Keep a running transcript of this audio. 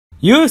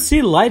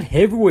UFC light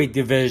heavyweight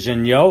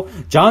division, yo.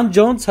 John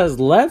Jones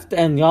has left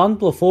and Jan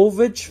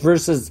Blachowicz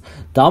versus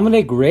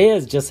Dominic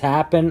Reyes just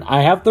happened.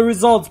 I have the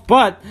results,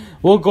 but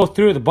we'll go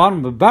through the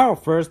bottom of the barrel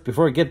first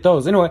before we get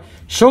those. Anyway,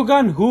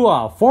 Shogun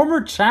Hua,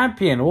 former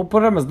champion. We'll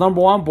put him as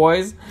number one,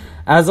 boys.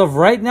 As of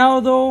right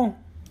now, though,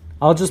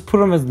 I'll just put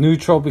him as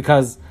neutral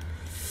because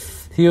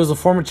he was a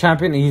former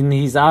champion and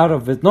he's out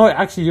of it. No,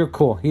 actually, you're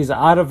cool. He's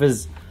out of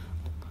his...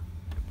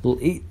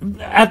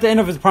 At the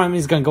end of his prime,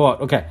 he's going to go out.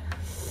 Okay.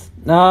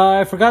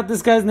 I forgot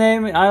this guy's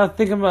name. I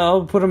think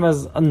I'll put him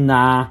as... Luke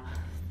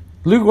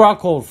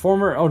Rockhold,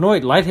 former... Oh, no,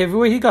 wait. Light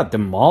heavyweight? He got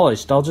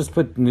demolished. I'll just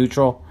put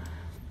neutral.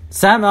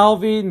 Sam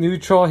Alvey,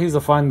 neutral. He's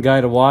a fun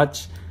guy to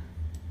watch.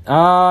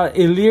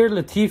 Ilir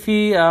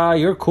Latifi,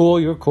 you're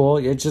cool. You're cool.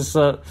 It's just...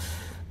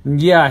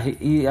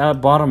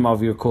 bottom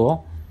of you're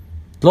cool.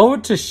 Glover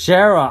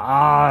Teixeira,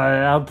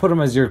 I'll put him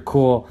as you're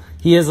cool.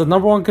 He is a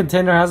number one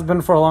contender, has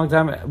been for a long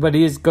time, but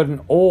he is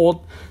getting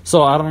old,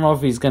 so I don't know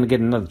if he's going to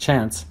get another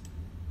chance.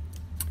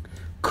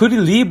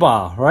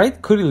 Kudiliba, right?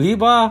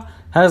 Kudiliba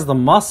has the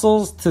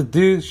muscles to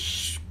do,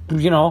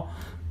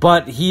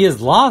 but he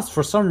is lost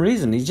for some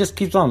reason. He just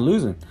keeps on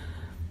losing.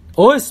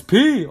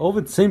 OSP,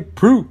 Ovid St.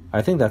 Preux.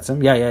 I think that's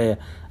him. Yeah.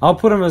 I'll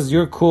put him as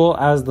you're cool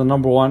as the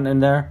number one in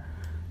there.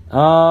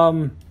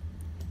 Freaking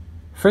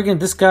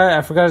this guy,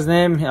 I forgot his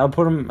name. I'll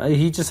put him,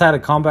 he just had a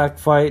comeback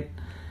fight.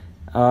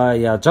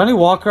 Johnny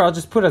Walker, I'll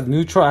just put as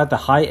neutral at the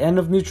high end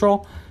of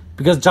neutral.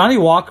 Because Johnny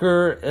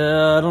Walker,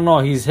 I don't know,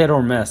 he's hit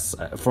or miss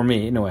for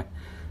me, anyway.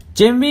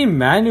 Jimmy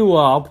Manuel,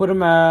 I'll put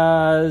him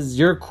as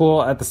you're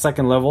cool at the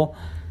second level.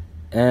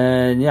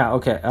 And yeah,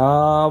 okay.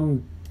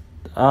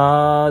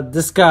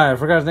 This guy, I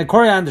forgot his name,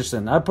 Corey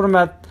Anderson. I put him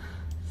at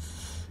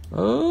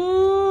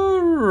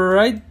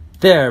right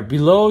there,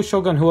 below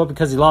Shogun Hua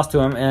because he lost to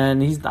him,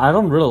 and I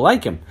don't really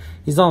like him.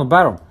 He's on the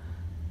bottom.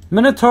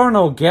 Minotaur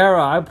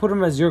Nogueira, I put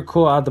him as you're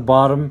cool at the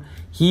bottom.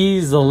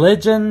 He's a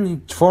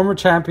legend, former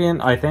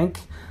champion, I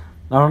think.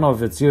 I don't know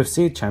if it's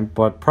UFC champ,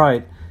 but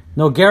Pride.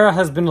 Nogueira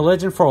has been a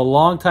legend for a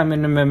long time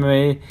in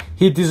MMA.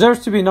 He deserves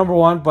to be number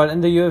one, but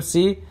in the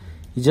UFC,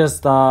 he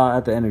just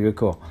at the end of your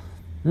cool.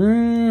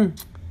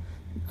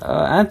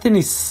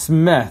 Anthony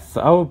Smith,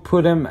 I would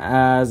put him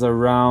as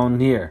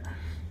around here.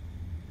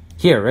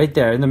 Here, right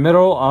there, in the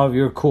middle of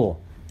your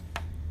cool.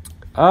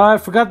 I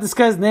forgot this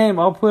guy's name.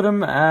 I'll put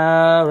him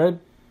right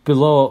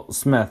below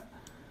Smith.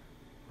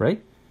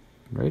 Right?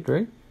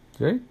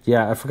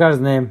 Yeah, I forgot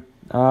his name.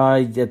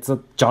 It's a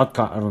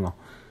Jodka, I don't know.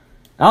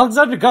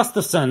 Alexander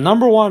Gustafsson,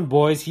 number one,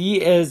 boys. He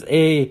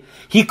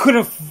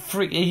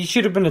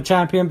should have been a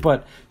champion,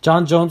 but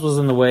John Jones was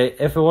in the way.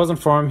 If it wasn't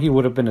for him, he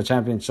would have been a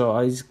champion. So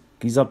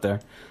he's up there.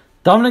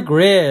 Dominic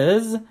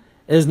Reyes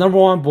is number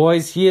one,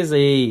 boys. He is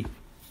a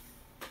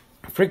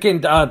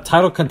freaking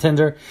title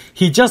contender.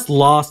 He just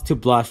lost to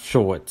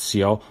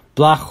Blachowicz.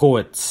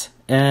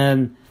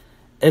 And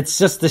it's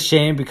just a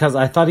shame because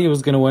I thought he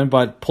was going to win,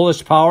 but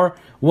Polish Power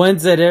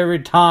wins it every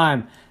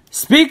time.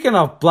 Speaking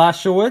of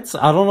Blachowicz,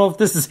 I don't know if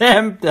this is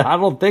him. I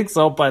don't think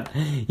so, but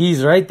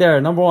he's right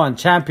there. Number one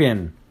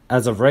champion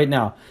as of right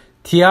now.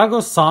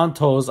 Thiago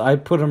Santos, I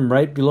put him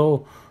right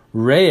below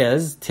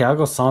Reyes.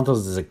 Thiago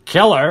Santos is a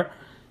killer.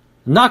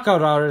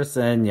 Knockout artist,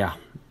 and yeah.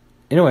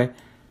 Anyway.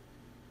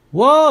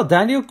 Whoa,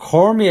 Daniel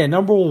Cormier,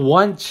 number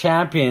one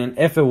champion.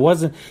 If it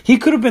wasn't... He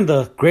could have been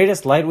the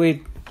greatest light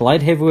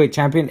heavyweight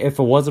champion if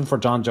it wasn't for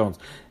John Jones.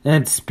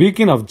 And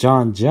speaking of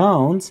John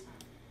Jones...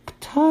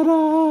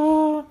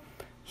 Ta-da!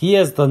 He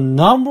is the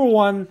number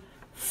one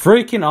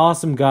freaking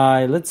awesome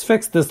guy. Let's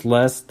fix this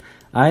list.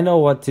 I know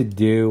what to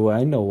do.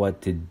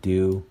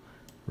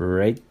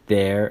 Right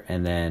there.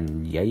 And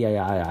then,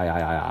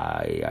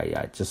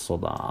 yeah. Just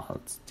hold on.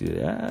 Let's do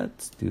that.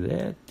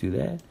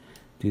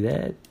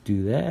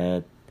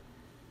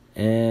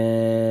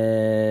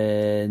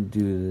 And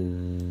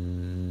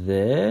do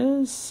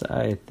this.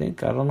 I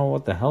don't know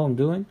what the hell I'm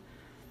doing.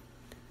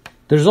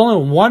 There's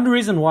only one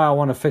reason why I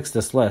want to fix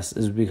this list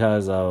is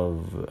because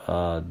of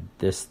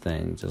this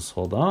thing. Just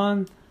hold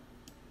on.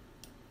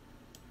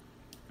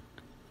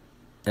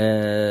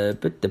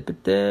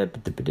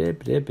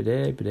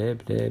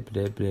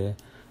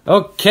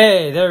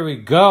 Okay, there we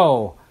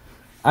go.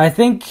 I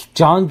think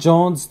John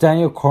Jones,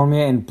 Daniel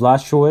Cormier, and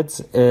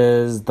Blachowicz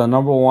is the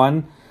number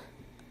one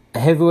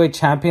heavyweight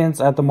champions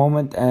at the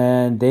moment,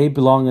 and they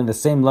belong in the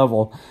same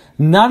level.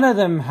 None of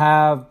them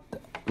have,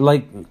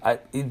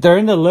 they're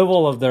in the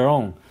level of their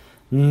own.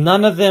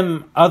 None of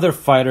them other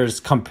fighters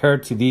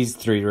compared to these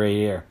three right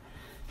here.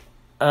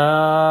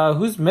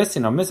 Who's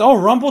missing?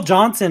 Rumble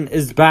Johnson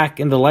is back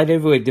in the light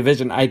heavyweight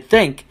division, I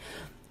think.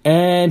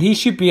 And he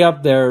should be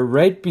up there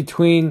right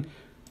between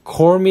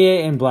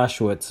Cormier and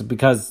Blachowicz,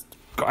 because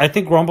I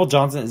think Rumble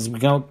Johnson is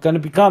going to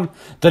become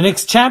the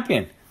next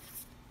champion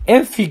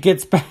if he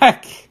gets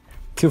back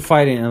to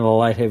fighting in the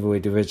light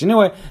heavyweight division.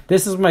 Anyway,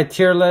 this is my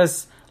tier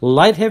list.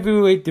 Light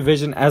heavyweight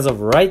division as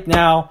of right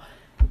now.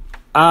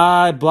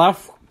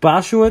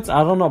 Blachowicz,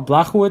 I don't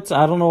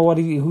know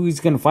who he's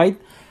going to fight.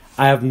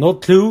 I have no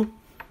clue.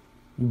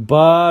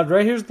 But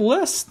right here's the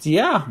list.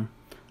 Yeah.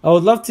 I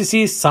would love to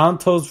see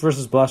Santos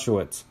versus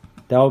Blachowicz.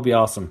 That would be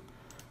awesome.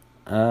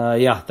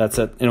 Yeah, that's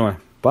it. Anyway,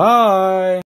 bye.